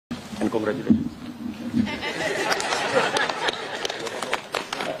congratulations.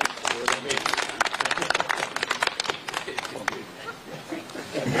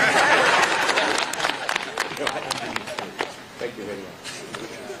 Thank you very much.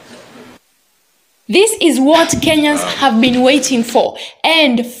 This is what Kenyans have been waiting for.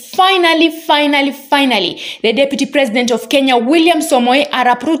 And finally, the Deputy President of Kenya, William Somoei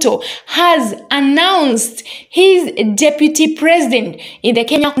Arap Ruto, has announced his Deputy President in the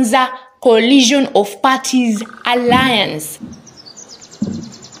Kenya Kwanza Coalition of Parties Alliance.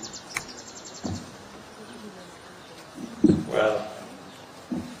 Well,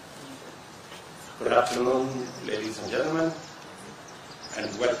 good afternoon, ladies and gentlemen,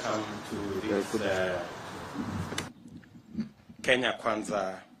 and welcome to this Kenya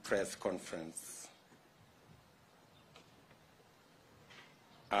Kwanza press conference.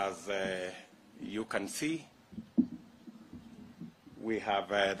 As you can see, we have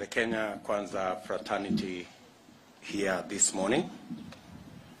the Kenya Kwanza fraternity here this morning.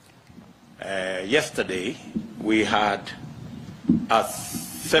 Yesterday, we had a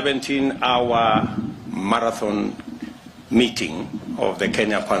 17-hour marathon meeting of the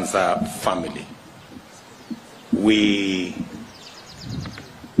Kenya Kwanza family. We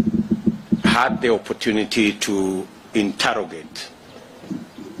had the opportunity to interrogate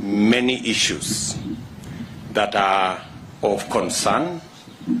many issues that are of concern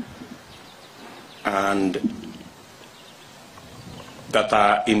and that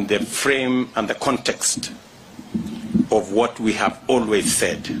are in the frame and the context of what we have always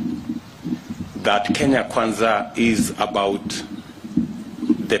said, that Kenya Kwanza is about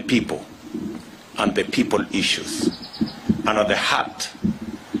the people and the people issues. And at the heart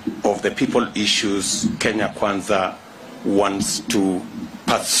of the people issues Kenya Kwanza wants to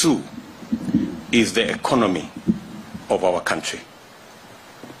pursue is the economy of our country.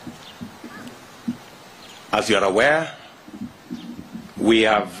 As you are aware, we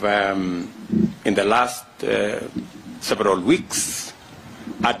have, in the last several weeks,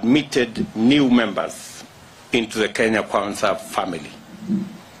 admitted new members into the Kenya Kwanza family.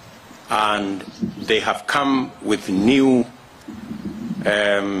 And they have come with new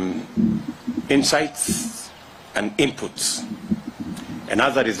insights and inputs. And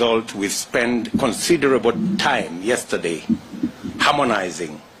as a result, we spent considerable time yesterday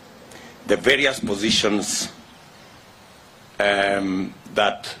harmonizing the various positions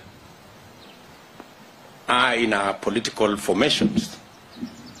that are in our political formations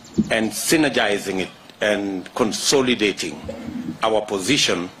and synergizing it and consolidating our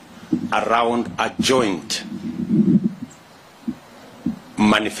position around a joint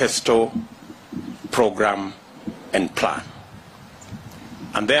manifesto, program, and plan.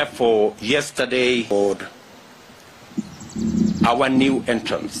 And therefore, yesterday, our new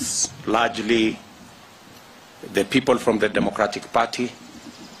entrants, largely the people from the Democratic Party,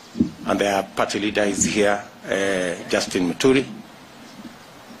 and their party leader is here, Justin Muturi,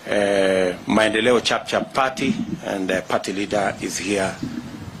 Maendeleo Chap Party, and the party leader is here,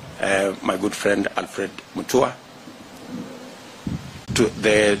 my good friend Alfred Mutua, to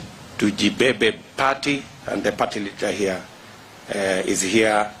the Tujibebe Party, and the party leader here is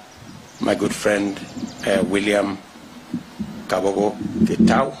here, my good friend William Kabogo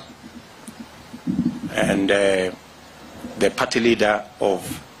Getau, and the party leader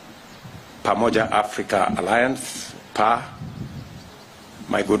of Pamoja Africa Alliance, PA,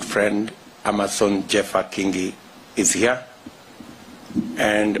 my good friend Amason Jeffa Kingi is here,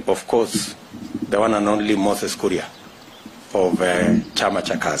 and of course the one and only Moses Kuria of Chama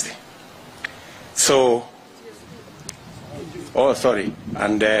cha Kazi. So, oh sorry,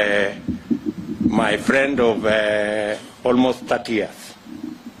 and my friend of almost 30 years,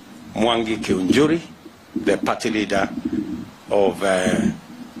 Mwangi Kiunjuri, the party leader of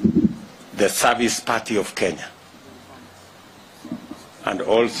the Service Party of Kenya, and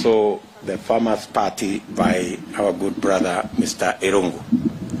also the Farmers Party by our good brother, Mr. Irungu.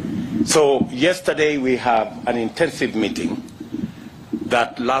 So yesterday we have an intensive meeting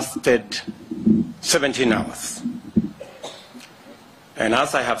that lasted 17 hours. And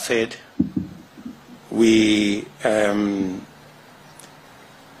as I have said, we,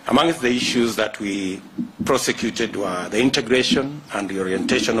 amongst the issues that we prosecuted were the integration and the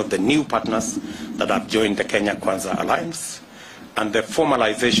orientation of the new partners that have joined the Kenya Kwanza Alliance, and the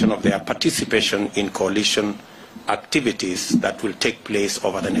formalization of their participation in coalition activities that will take place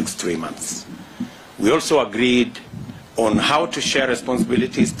over the next 3 months. We also agreed on how to share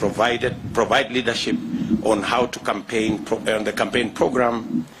responsibilities, provide leadership on how to campaign, on the campaign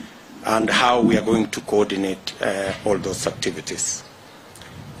program, and how we are going to coordinate all those activities.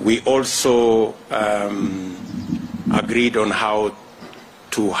 We also agreed on how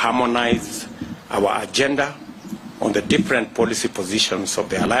to harmonize our agenda on the different policy positions of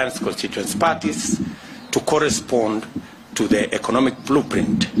the alliance constituent parties to correspond to the economic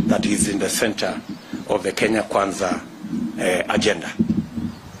blueprint that is in the center of the Kenya Kwanza agenda.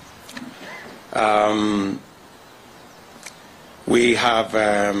 We have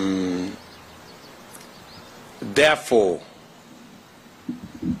therefore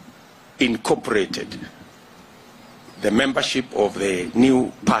incorporated the membership of the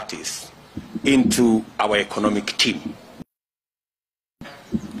new parties into our economic team.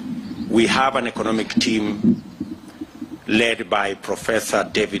 We have an economic team led by Professor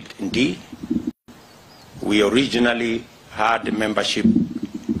David Ndi. We originally had membership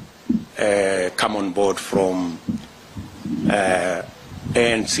come on board from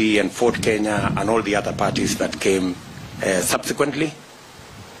ANC and Ford Kenya and all the other parties that came subsequently.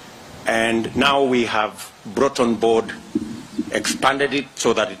 And now we have brought on board, expanded it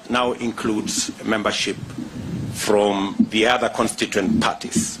so that it now includes membership from the other constituent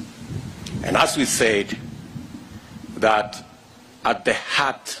parties. And as we said, that at the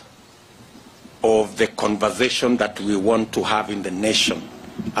heart of the conversation that we want to have in the nation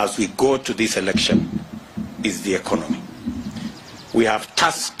as we go to this election is the economy. We have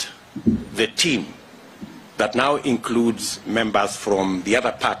tasked the team that now includes members from the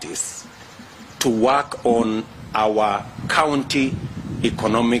other parties to work on our county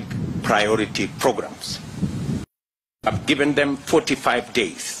economic priority programs. I've given them 45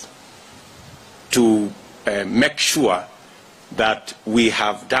 days to make sure that we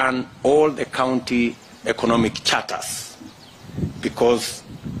have done all the county economic charters, because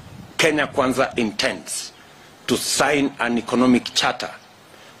Kenya Kwanza intends to sign an economic charter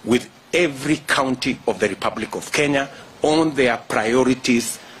with every county of the Republic of Kenya on their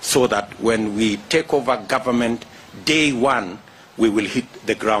priorities, so that when we take over government, day one, we will hit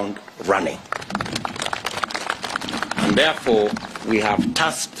the ground running. And therefore, we have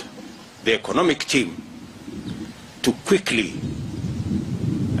tasked the economic team to quickly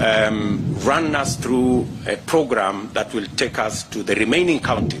run us through a program that will take us to the remaining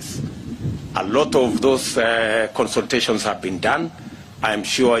counties. A lot of those consultations have been done. I'm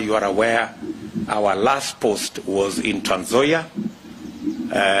sure you are aware our last post was in Trans Nzoia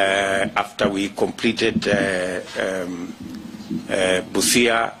after we completed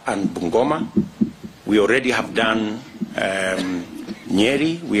Busia and Bungoma. We already have done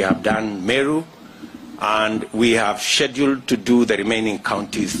Nyeri, we have done Meru, and we have scheduled to do the remaining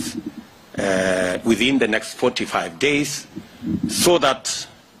counties within the next 45 days, so that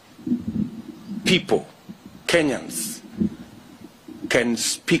people, Kenyans, can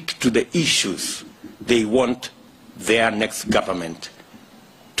speak to the issues they want their next government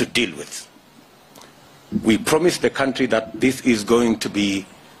to deal with. We promised the country that this is going to be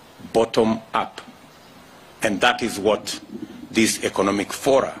bottom up, and that is what this economic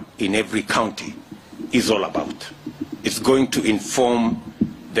fora in every county is all about. It's going to inform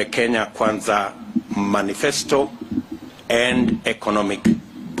the Kenya Kwanza manifesto and economic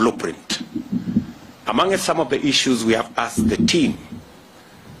blueprint. Among some of the issues we have asked the team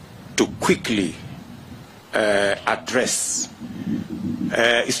to quickly address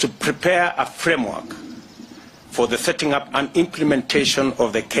is to prepare a framework for the setting up and implementation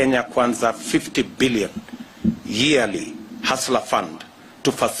of the Kenya Kwanza 50 billion yearly hustler fund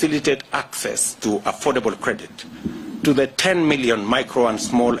to facilitate access to affordable credit to the 10 million micro and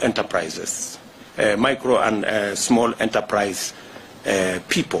small enterprises, micro and small enterprise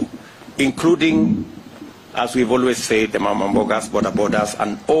people, including, as we've always said, the mama mbogas, boda bodas,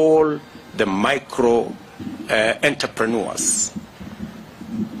 and all the micro entrepreneurs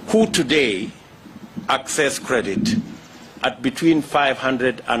who today access credit at between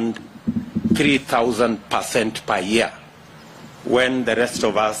 500 and 3,000% per year, when the rest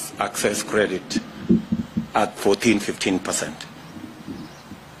of us access credit at 14–15%.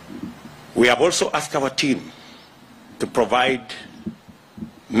 We have also asked our team to provide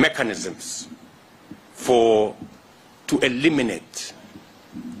mechanisms to eliminate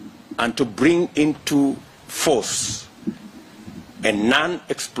and to bring into force a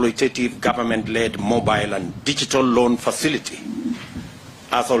non-exploitative government-led mobile and digital loan facility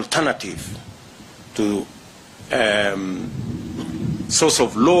as alternative to source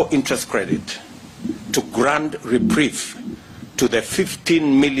of low interest credit, to grant reprieve to the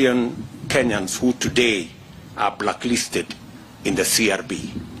 15 million Kenyans who today are blacklisted in the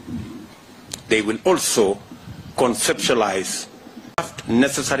CRB. They will also conceptualize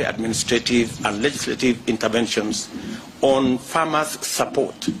necessary administrative and legislative interventions on farmers'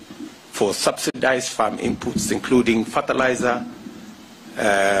 support for subsidized farm inputs, including fertilizer,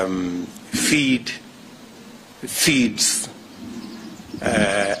 feeds,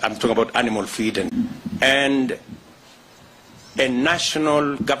 I'm talking about animal feed, and a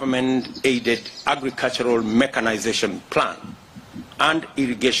national government-aided agricultural mechanization plan and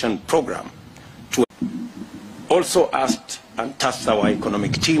irrigation program. To also asked and tasked our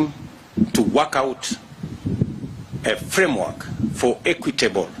economic team to work out a framework for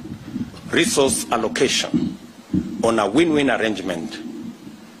equitable resource allocation on a win-win arrangement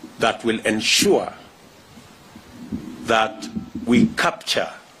that will ensure that we capture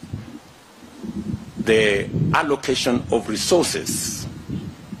the allocation of resources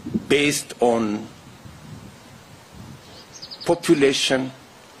based on population,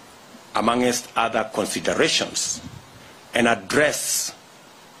 amongst other considerations, and address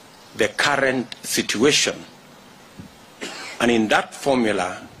the current situation. And in that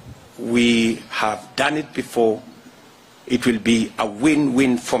formula, we have done it before. It will be a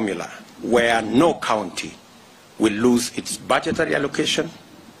win-win formula where no county will lose its budgetary allocation,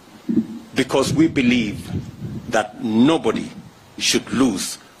 because we believe that nobody should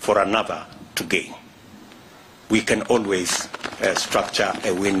lose for another to gain. We can always structure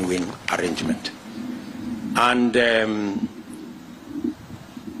a win-win arrangement. And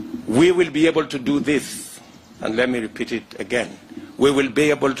we will be able to do this, and let me repeat it again, we will be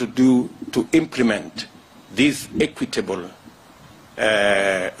able to implement this equitable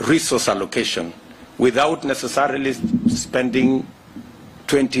resource allocation without necessarily spending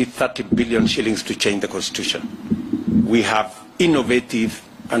 20, 30 billion shillings to change the constitution. We have innovative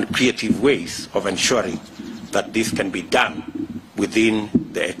and creative ways of ensuring that this can be done within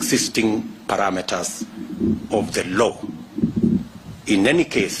the existing parameters of the law. In any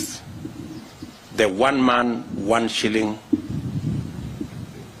case, the one man, one shilling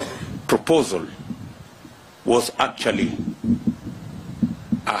proposal was actually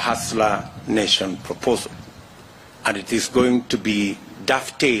a hustler nation proposal, and it is going to be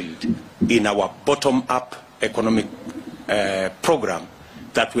dovetailed in our bottom-up economic program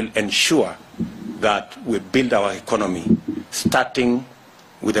that will ensure that we build our economy starting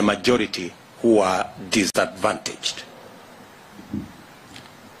with a majority who are disadvantaged.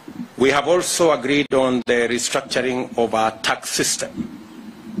 We have also agreed on the restructuring of our tax system,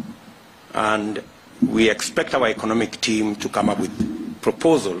 and we expect our economic team to come up with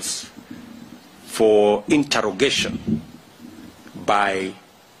proposals for interrogation by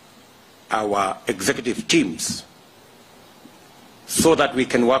our executive teams so that we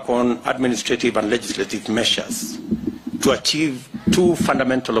can work on administrative and legislative measures to achieve two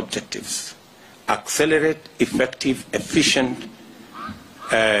fundamental objectives: accelerate effective, efficient,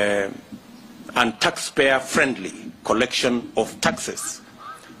 and taxpayer-friendly collection of taxes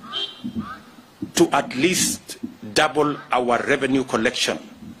to at least double our revenue collection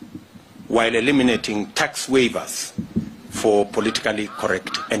while eliminating tax waivers for politically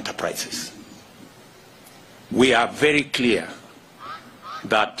correct enterprises. We are very clear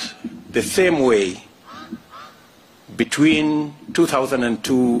that the same way between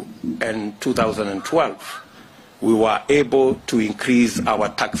 2002 and 2012 we were able to increase our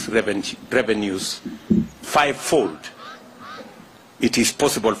tax revenues fivefold, it is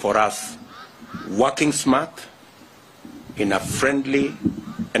possible for us, working smart in a friendly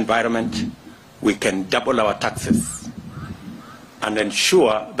environment, we can double our taxes and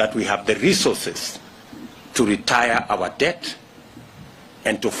ensure that we have the resources to retire our debt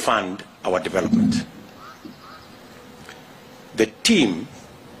and to fund our development. The team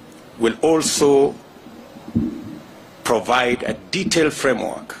will also provide a detailed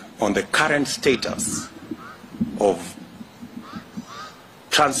framework on the current status of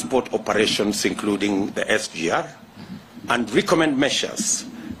transport operations, including the SGR, and recommend measures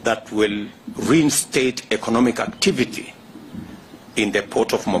that will reinstate economic activity in the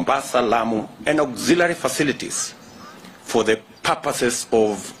port of Mombasa, Lamu, and auxiliary facilities for the purposes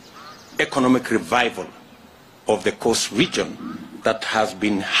of economic revival of the coast region that has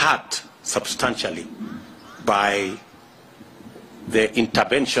been hurt substantially by the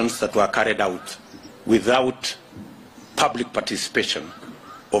interventions that were carried out without public participation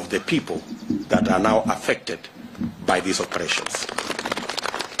of the people that are now affected by these operations.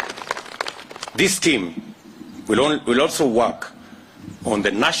 This team will also work on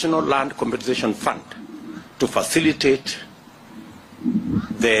the National Land Compensation Fund to facilitate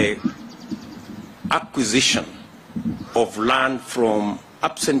the acquisition of land from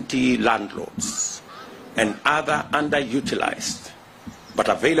absentee landlords and other underutilized but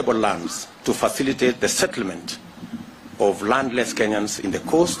available lands to facilitate the settlement of landless Kenyans in the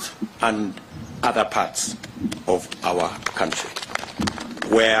coast and other parts of our country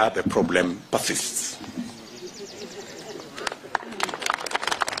where the problem persists.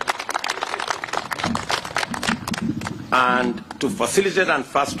 And to facilitate and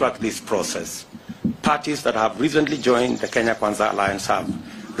fast-track this process, parties that have recently joined the Kenya Kwanza Alliance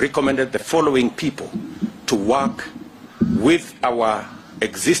have recommended the following people to work with our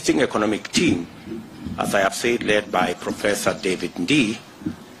existing economic team, as I have said, led by Professor David Ndii.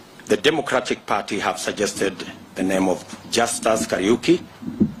 The Democratic Party have suggested the name of Justus Kariuki,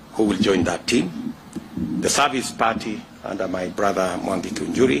 who will join that team. The Service Party, under my brother Mwangi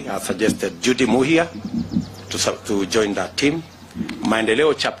Kiunjuri, has suggested Judy Muhia to join that team.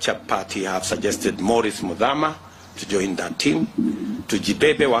 Maendeleo Chap Party have suggested Morris Mudhama to join that team.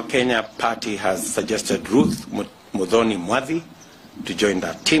 Tujibebe wa Kenya Party has suggested Ruth Muthoni Mwadhi to join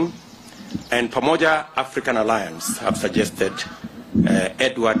that team. And Pamoja African Alliance have suggested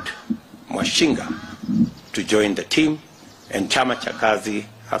Edward Mwashinga to join the team. And Chama cha Kazi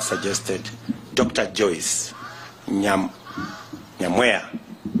have suggested Dr. Joyce Nyamwea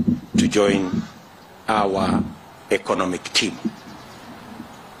to join our economic team.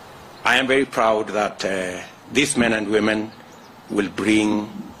 I am very proud that these men and women will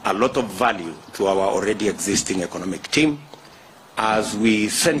bring a lot of value to our already existing economic team as we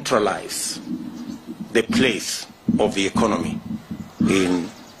centralize the place of the economy in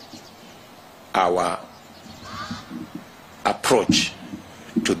our approach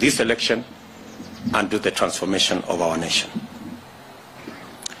to this election and to the transformation of our nation.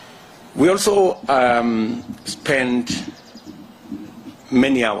 We also spend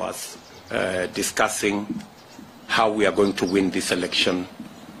many hours discussing how we are going to win this election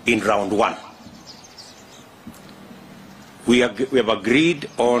in round one. We have agreed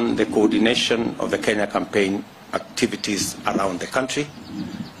on the coordination of the Kenya campaign activities around the country,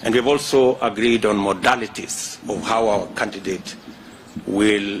 and we've also agreed on modalities of how our candidate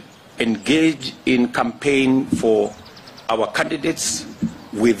will engage in campaign for our candidates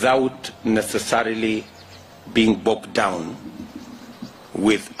without necessarily being bogged down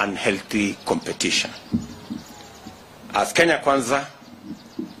with unhealthy competition. As Kenya Kwanza,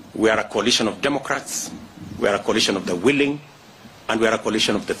 we are a coalition of Democrats, we are a coalition of the willing, and we are a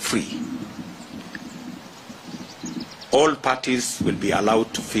coalition of the free. All parties will be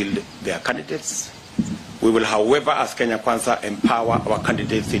allowed to field their candidates. We will, however, as Kenya Kwanza, empower our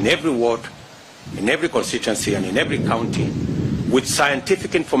candidates in every ward, in every constituency, and in every county with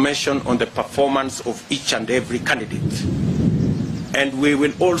scientific information on the performance of each and every candidate. And we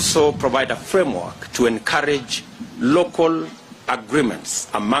will also provide a framework to encourage local agreements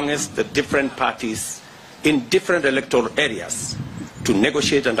amongst the different parties in different electoral areas to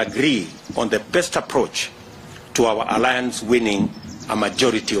negotiate and agree on the best approach to our alliance winning a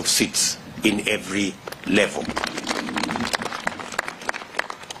majority of seats in every level.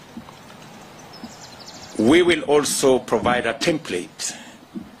 We will also provide a template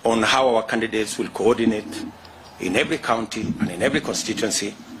on how our candidates will coordinate in every county and in every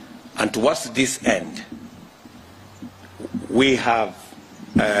constituency. And towards this end, we have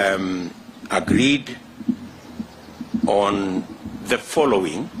agreed on the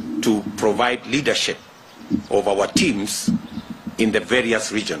following to provide leadership of our teams in the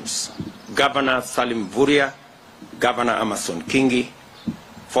various regions. Governor Salim Vuria, Governor Amason Kingi,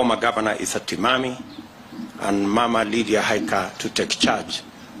 former Governor Issa Timami, and Mama Lydia Haika to take charge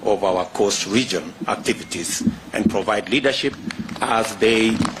of our coast region activities and provide leadership as they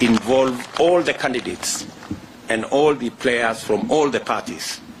involve all the candidates and all the players from all the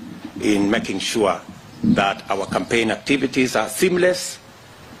parties in making sure that our campaign activities are seamless,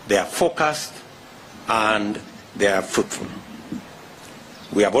 they are focused, and they are fruitful.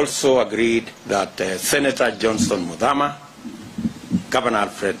 We have also agreed that Senator Johnson Muthama, Governor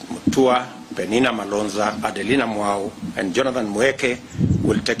Alfred Mutua, Penina Malonza, Adelina Mwau, and Jonathan Mweke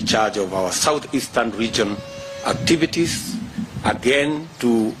will take charge of our southeastern region activities, again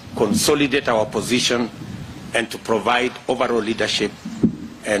to consolidate our position and to provide overall leadership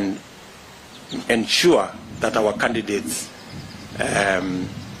and ensure that our candidates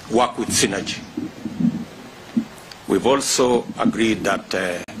work with synergy. We've also agreed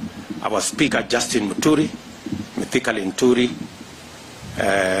that our Speaker Justin Muturi, Mithika Linturi,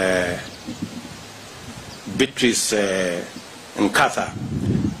 Beatrice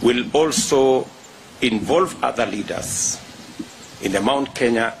Nkatha will also involve other leaders in the Mount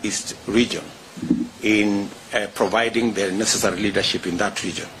Kenya East region in providing the necessary leadership in that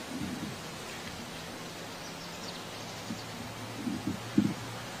region.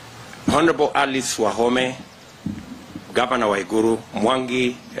 Honorable Alice Wahome Governor Waiguru,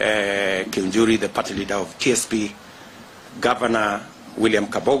 Mwangi Kiunjuri, the party leader of TSP, Governor William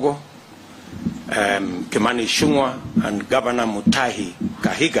Kabogo, Kimani Ichung'wah, and Governor Mutahi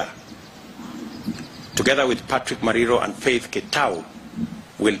Kahiga, together with Patrick Mariro and Faith Ketau,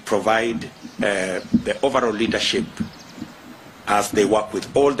 will provide the overall leadership as they work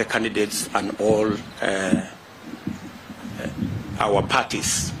with all the candidates and all our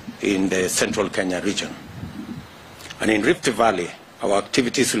parties in the central Kenya region. And in Rift Valley, our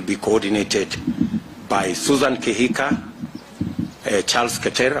activities will be coordinated by Susan Kihika, Charles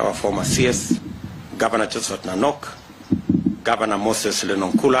Keter, our former CS, Governor Joseph Nanok, Governor Moses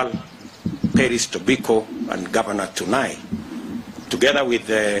Lenonkulal, Peris Tobiko, and Governor Tunai, together with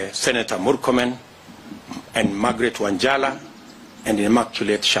Senator Murkomen and Margaret Wanjala and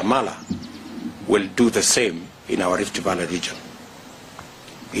Immaculate Shamala, will do the same in our Rift Valley region.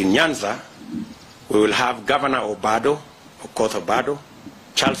 In Nyanza, we will have Governor Obado, Okoth Obado,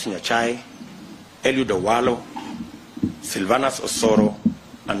 Charles Nyachai, Eliud Owalo, Sylvanus Osoro,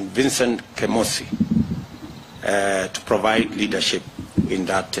 and Vincent Kemosi to provide leadership in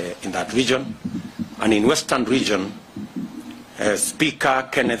that region. And in Western region, Speaker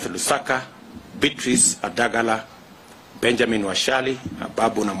Kenneth Lusaka, Beatrice Adagala, Benjamin Washali,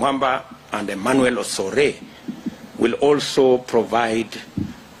 Babu Namwamba, and Emmanuel Osore will also provide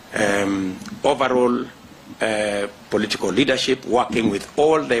overall political leadership, working with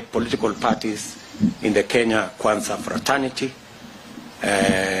all the political parties in the Kenya Kwanza fraternity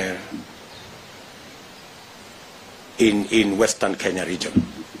in Western Kenya region.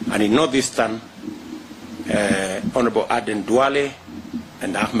 And in Northeastern, Honorable Aden Duale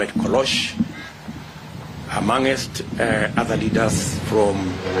and Ahmed Kolosh, amongst other leaders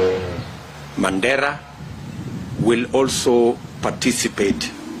from Mandera, will also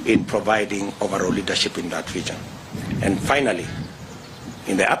participate in providing overall leadership in that region. And finally,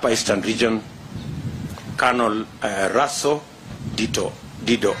 in the Upper Eastern region, Colonel Raso,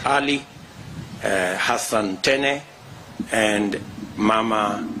 Dido Ali, Hassan Tene, and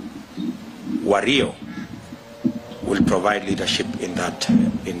Mama Wario will provide leadership in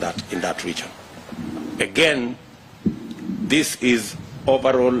that region. Again, this is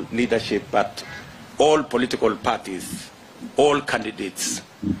overall leadership, but all political parties, all candidates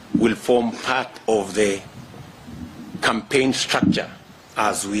will form part of the campaign structure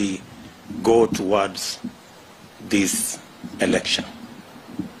as we go towards this election.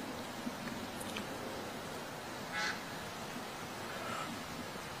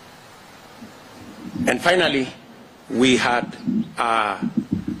 And finally, we had a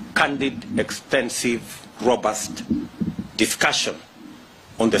candid, extensive, robust discussion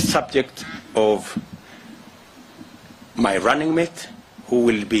on the subject of my running mate, who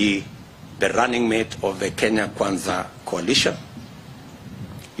will be the running mate of the Kenya Kwanza coalition.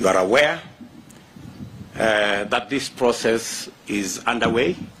 You are aware that this process is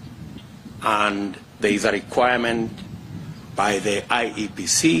underway, and there is a requirement by the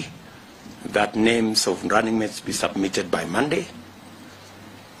IEBC that names of running mates be submitted by Monday.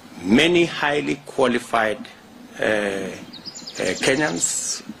 Many highly qualified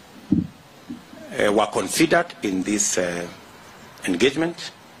Kenyans were considered in this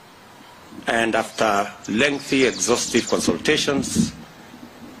engagement, and after lengthy, exhaustive consultations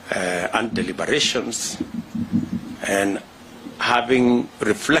and deliberations, and having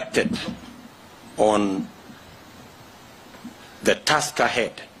reflected on the task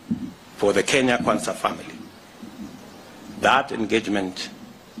ahead for the Kenya Kwanza family, that engagement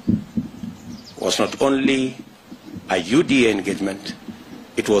was not only a UDA engagement,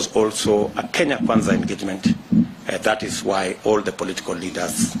 it was also a Kenya Kwanza engagement. That is why all the political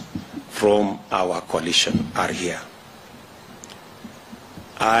leaders from our coalition are here.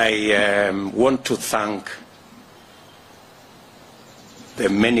 I want to thank the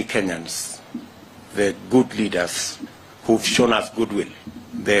many Kenyans, the good leaders who've shown us goodwill.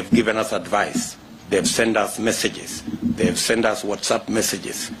 They've given us advice. They've sent us messages. They've sent us WhatsApp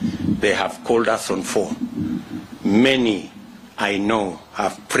messages. They have called us on phone. Many, I know,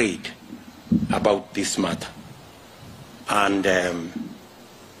 have prayed about this matter. And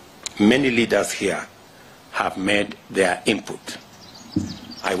many leaders here have made their input.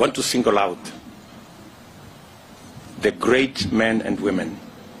 I want to single out the great men and women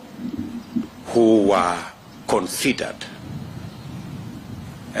who were considered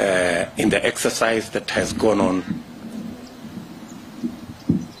in the exercise that has gone on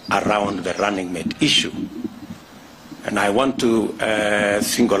around the running mate issue. And I want to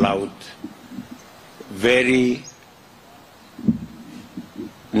single out very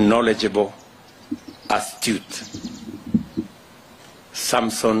knowledgeable, astute,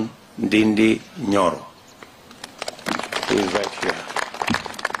 Samson Ndindi Nyoro, who is right here,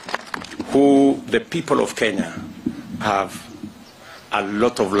 who the people of Kenya have a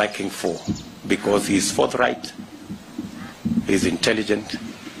lot of liking for because he is forthright, he is intelligent,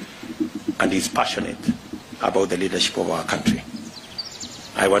 and he is passionate about the leadership of our country.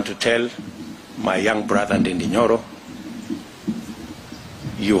 I want to tell my young brother Ndindi Nyoro,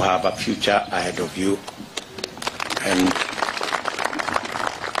 you have a future ahead of you, and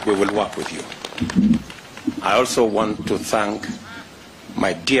we will work with you. I also want to thank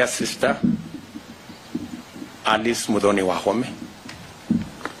my dear sister, Alice Mudhoni Wahome,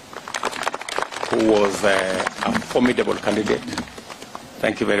 who was a formidable candidate.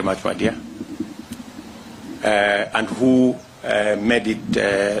 Thank you very much, my dear. And who made it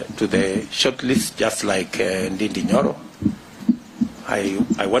to the shortlist, just like Ndindi Nyoro.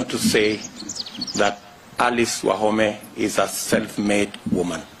 I want to say that Alice Wahome is a self-made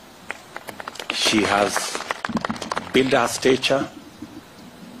woman. She has built her stature.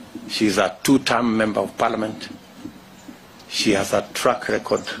 She's a two-term member of parliament. She has a track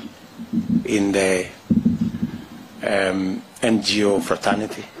record in the NGO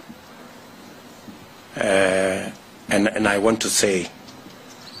fraternity. And I want to say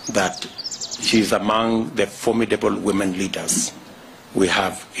that she's among the formidable women leaders we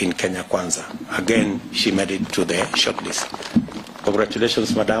have in Kenya Kwanza. Again, she made it to the shortlist.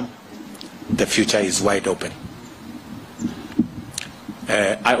 Congratulations, madam. The future is wide open.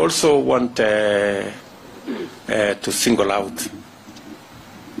 I also want to single out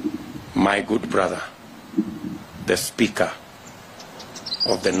my good brother, the Speaker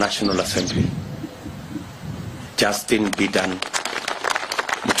of the National Assembly, Justin Bidan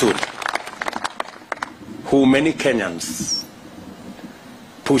Muturi, who many Kenyans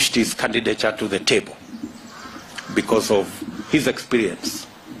pushed his candidature to the table because of his experience,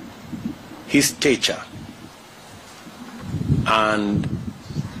 his stature, and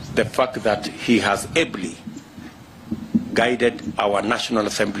the fact that he has ably guided our National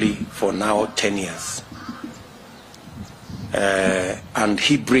Assembly for now 10 years. And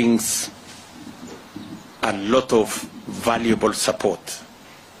he brings a lot of valuable support,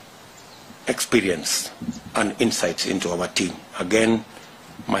 experience, and insights into our team. Again,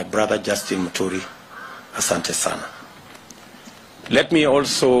 my brother Justin Muturi, asante sana. Let me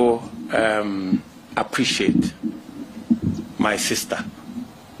also appreciate my sister,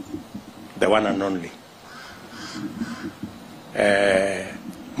 the one and only,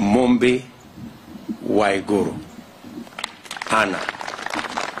 Mombi Waiguru Anna,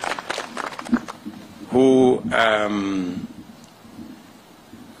 who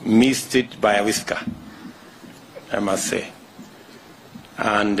missed it by a whisker, I must say.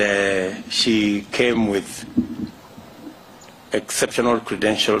 And she came with exceptional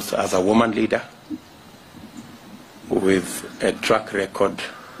credentials as a woman leader, with a track record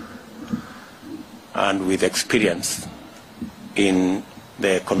and with experience in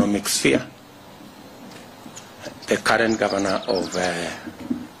the economic sphere. The current governor of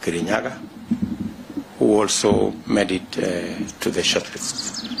Kirinyaga, who also made it to the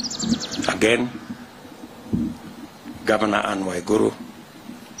shortlist. Again, Governor Anne Waiguru,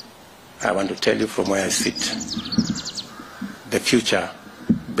 I want to tell you from where I sit, the future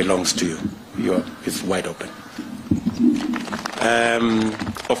belongs to you. It's wide open.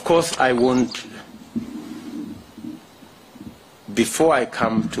 Of course, I won't, before I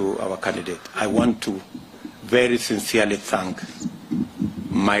come to our candidate, I want to very sincerely thank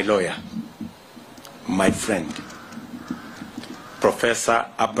my lawyer, my friend, Professor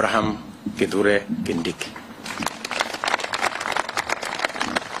Abraham Githure Kindiki,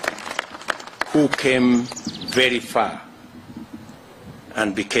 who came very far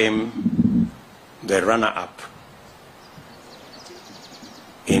and became the runner-up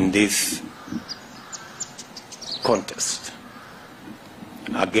in this contest.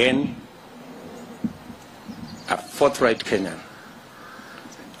 Again, a forthright Kenyan,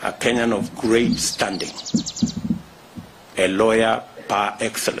 a Kenyan of great standing, a lawyer par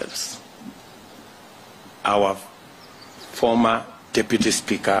excellence, our former Deputy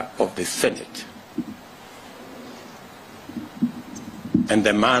Speaker of the Senate, and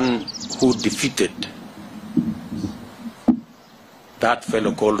the man who defeated that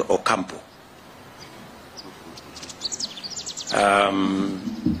fellow called Ocampo,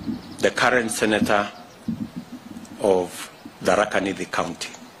 the current senator of Tharaka Nithi County,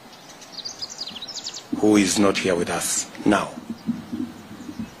 who is not here with us now,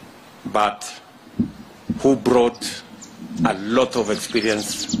 but who brought a lot of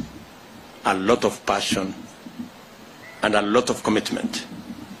experience, a lot of passion, and a lot of commitment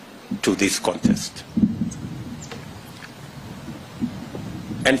to this contest.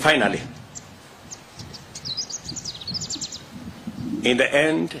 And finally, in the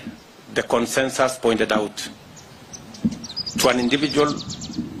end, the consensus pointed out to an individual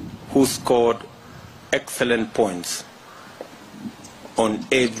who scored excellent points on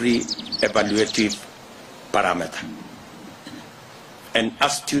every evaluative parameter. An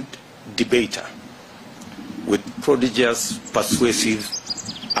astute debater with prodigious persuasive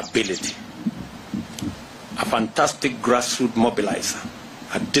ability, a fantastic grassroots mobilizer,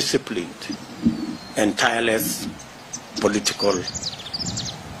 a disciplined and tireless political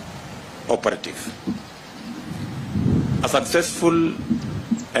operative, a successful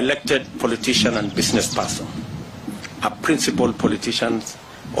elected politician and business person, a principled politician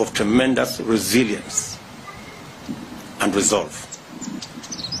of tremendous resilience and resolve,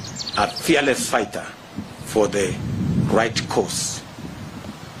 a fearless fighter for the right cause,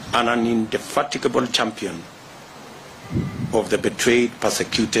 and an indefatigable champion of the betrayed,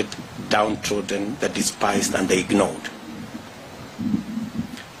 persecuted, downtrodden, the despised, and the ignored.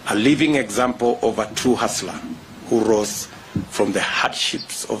 A living example of a true hustler who rose from the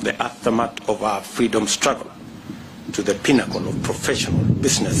hardships of the aftermath of our freedom struggle to the pinnacle of professional,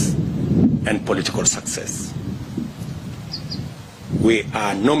 business, and political success. We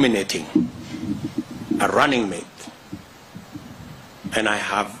are nominating a running mate, and I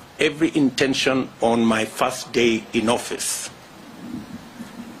have every intention on my first day in office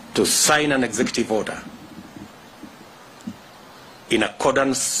to sign an executive order in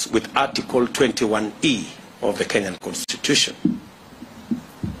accordance with Article 21E of the Kenyan Constitution.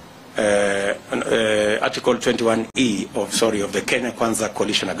 Article 21E of the Kenya Kwanza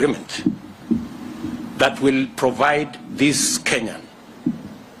Coalition Agreement that will provide this Kenyan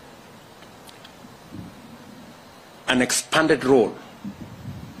an expanded role,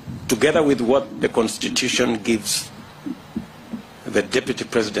 together with what the Constitution gives the Deputy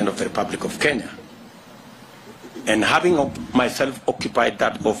President of the Republic of Kenya. And having myself occupied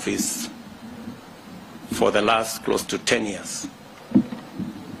that office for the last close to 10 years,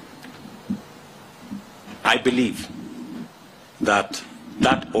 I believe that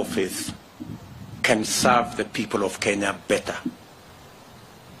that office can serve the people of Kenya better.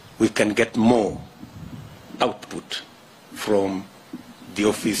 We can get more output from the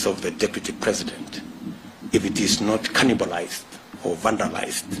office of the Deputy President if it is not cannibalized or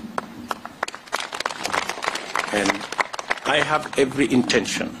vandalized. And I have every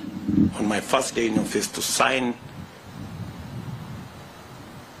intention on my first day in office to sign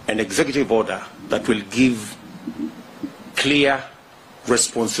an executive order that will give clear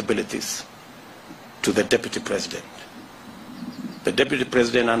responsibilities to the Deputy President. The Deputy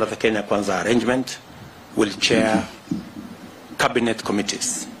President under the Kenya Kwanza arrangement will chair cabinet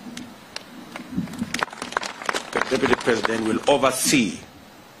committees. The Deputy President will oversee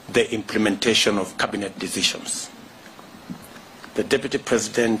the implementation of cabinet decisions. The Deputy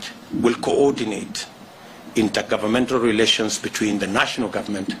President will coordinate intergovernmental relations between the national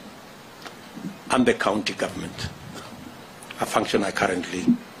government and the county government, a function I currently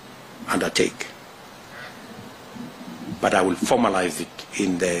undertake. But I will formalize it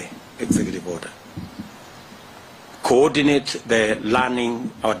in the executive order. Coordinate the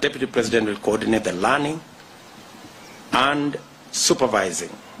learning, our Deputy President will coordinate the learning and supervising,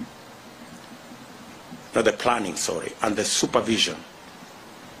 not the planning, sorry, and the supervision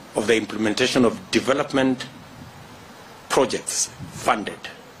of the implementation of development projects funded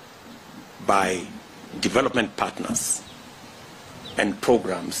by development partners and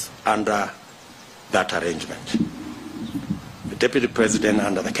programs under that arrangement. The Deputy President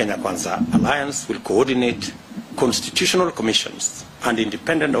under the Kenya Kwanza Alliance will coordinate constitutional commissions and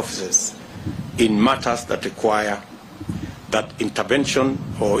independent officers in matters that require that intervention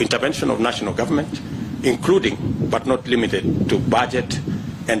of national government, including but not limited to budget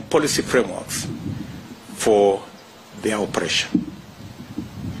and policy frameworks for their operation.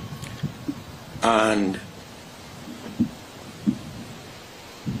 And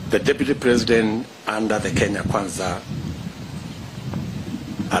the Deputy President under the Kenya Kwanza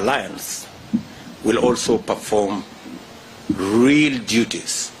Alliance will also perform real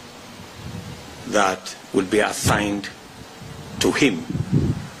duties that will be assigned to him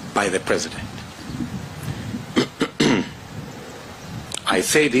by the President. I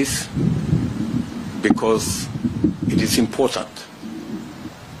say this because it is important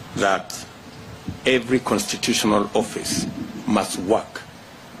that every constitutional office must work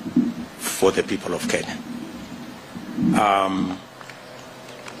for the people of Kenya.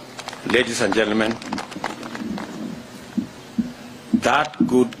 Ladies and gentlemen, that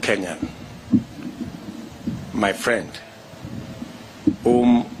good Kenyan, my friend,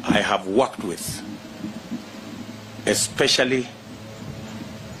 whom I have worked with, especially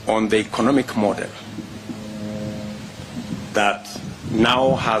on the economic model that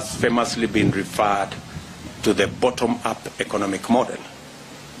now has famously been referred to the bottom-up economic model.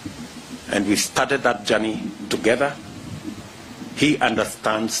 And we started that journey together. He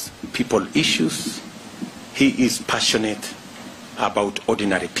understands people issues. He is passionate about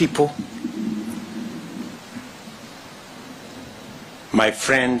ordinary people. My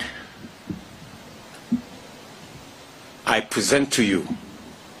friend, I present to you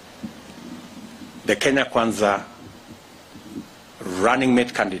the Kenya Kwanza running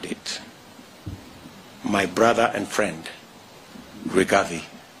mate candidate, my brother and friend, Rigathi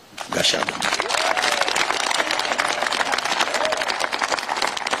Gachagua.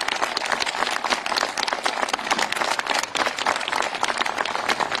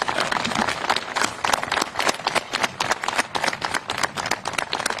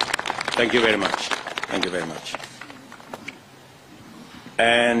 Thank you very much. Thank you very much.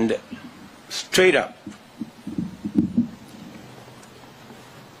 And straight up,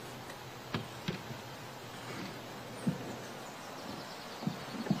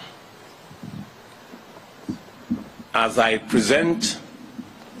 as I present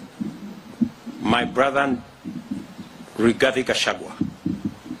my brother Rigathi Gachagua,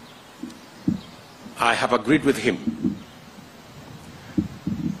 I have agreed with him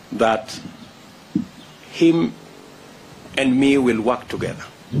that him and me will work together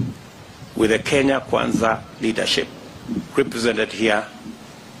with the Kenya Kwanza leadership represented here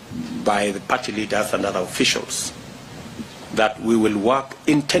by the party leaders and other officials, that we will work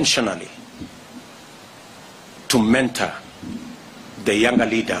intentionally to mentor the younger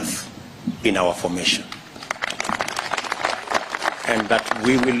leaders in our formation, and that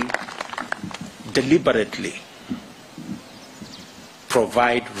we will deliberately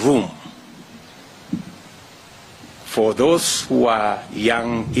provide room for those who are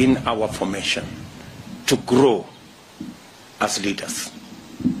young in our formation to grow as leaders.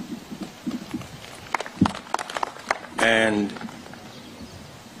 And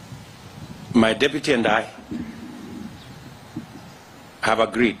my deputy and I have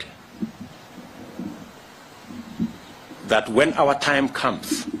agreed that when our time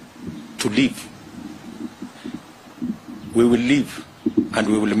comes to leave, we will leave and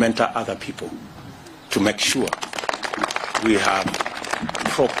we will mentor other people to make sure we have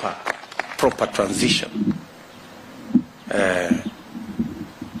proper transition.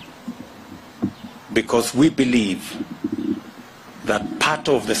 Because we believe that part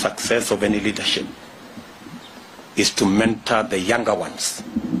of the success of any leadership is to mentor the younger ones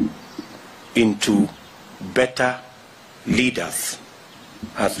into better leaders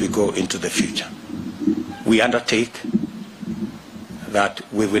as we go into the future. We undertake that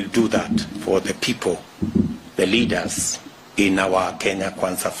we will do that for the people, the leaders in our Kenya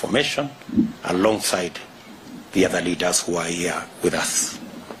Kwanza formation, alongside the other leaders who are here with us.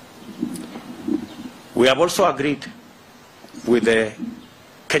 We have also agreed with the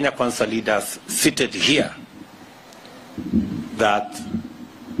Kenya Kwanza leaders seated here that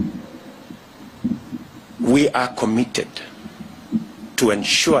we are committed to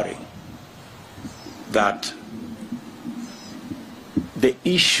ensuring that the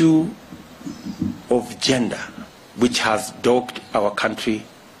issue of gender, which has dogged our country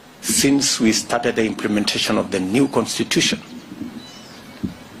since we started the implementation of the new constitution,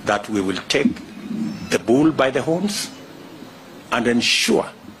 that we will take the bull by the horns and ensure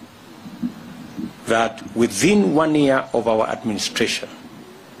that within 1 year of our administration,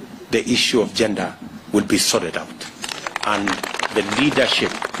 the issue of gender will be sorted out, and the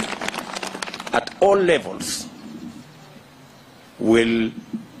leadership at all levels will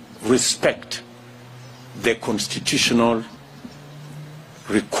respect the constitutional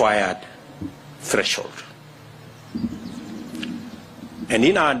required threshold. And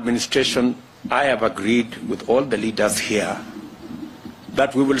in our administration, I have agreed with all the leaders here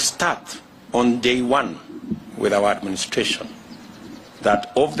that we will start on day one with our administration,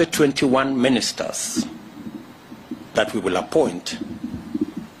 that of the 21 ministers that we will appoint,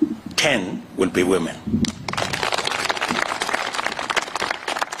 10 will be women.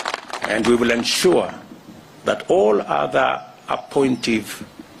 And we will ensure that all other appointive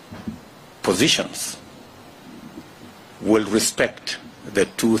positions will respect the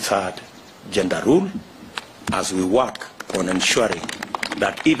 2/3 gender rule as we work on ensuring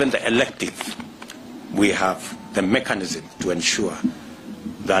that even the elective, we have the mechanism to ensure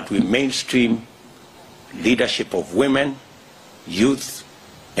that we mainstream leadership of women youth,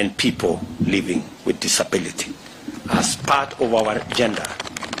 and people living with disability as part of our agenda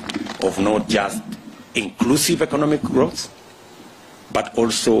of not just inclusive economic growth, but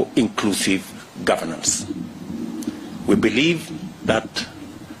also inclusive governance. We believe that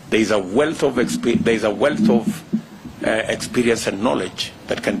there is a wealth of experience and knowledge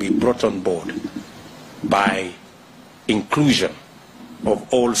that can be brought on board by inclusion of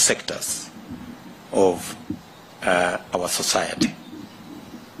all sectors of our society.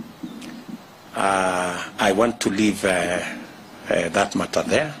 I want to leave that matter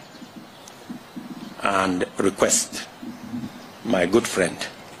there and request my good friend,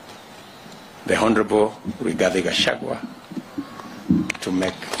 the Honorable Rigathi Gachagua, to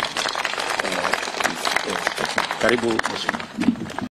make Karibu.